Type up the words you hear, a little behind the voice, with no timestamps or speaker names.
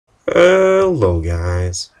Hello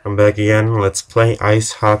guys, I'm back again. Let's play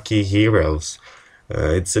Ice Hockey Heroes.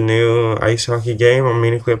 It's a new ice hockey game on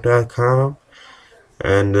miniclip.com,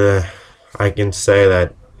 and I can say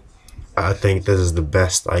that I think this is the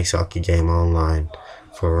best ice hockey game online,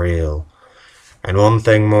 for real. And one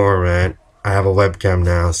thing more, man, I have a webcam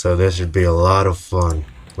now, so this should be a lot of fun.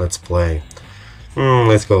 Let's play.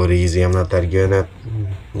 Let's go with easy. I'm not that good at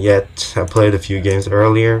yet. I played a few games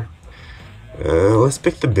earlier. Let's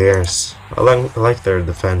pick the Bears. I like their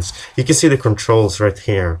defense. You can see the controls right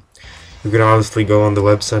here. You can obviously go on the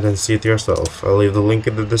website and see it yourself. I'll leave the link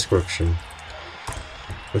in the description.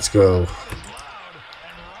 Let's go.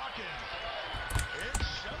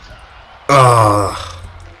 Ah,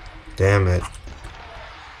 damn it.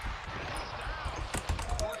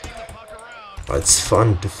 Oh, it's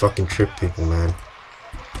fun to fucking trip people, man.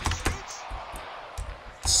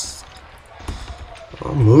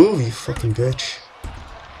 Oh, move, you fucking bitch.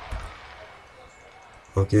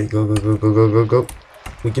 Okay, go, go, go, go, go, go, go.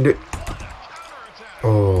 We can do it.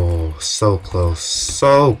 Oh, so close.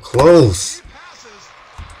 So close.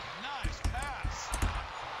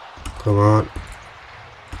 Come on.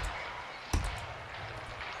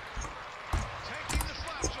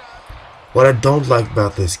 What I don't like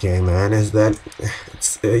about this game, man, is that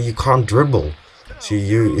it's you can't dribble. So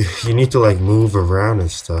you need to like move around and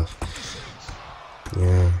stuff.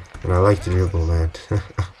 Yeah, and I like to dribble, man.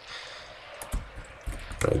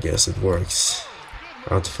 But I guess it works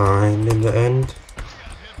out fine in the end.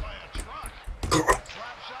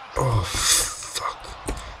 Oh,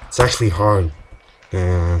 fuck. It's actually hard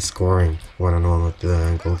scoring one-on-one with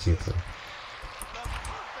the goalkeeper.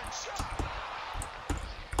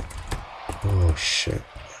 Oh, shit.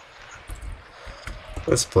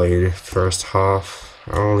 Let's play the first half.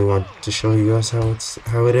 I only want to show you guys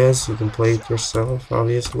how it is. You can play it yourself,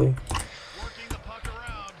 obviously.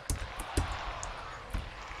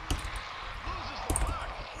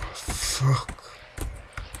 Fuck.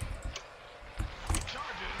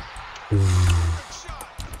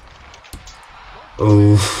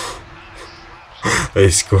 Oh, they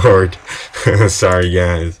scored. Sorry,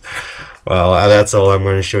 guys. Well, that's all I'm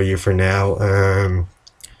going to show you for now.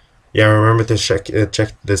 Yeah, remember to check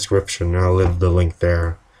the description. I'll leave the link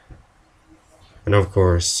there. And of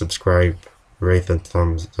course, subscribe, rate, and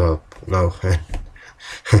thumbs up. No,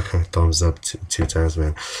 thumbs up two times,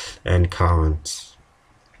 man. And comment.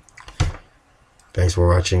 Thanks for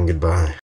watching. Goodbye.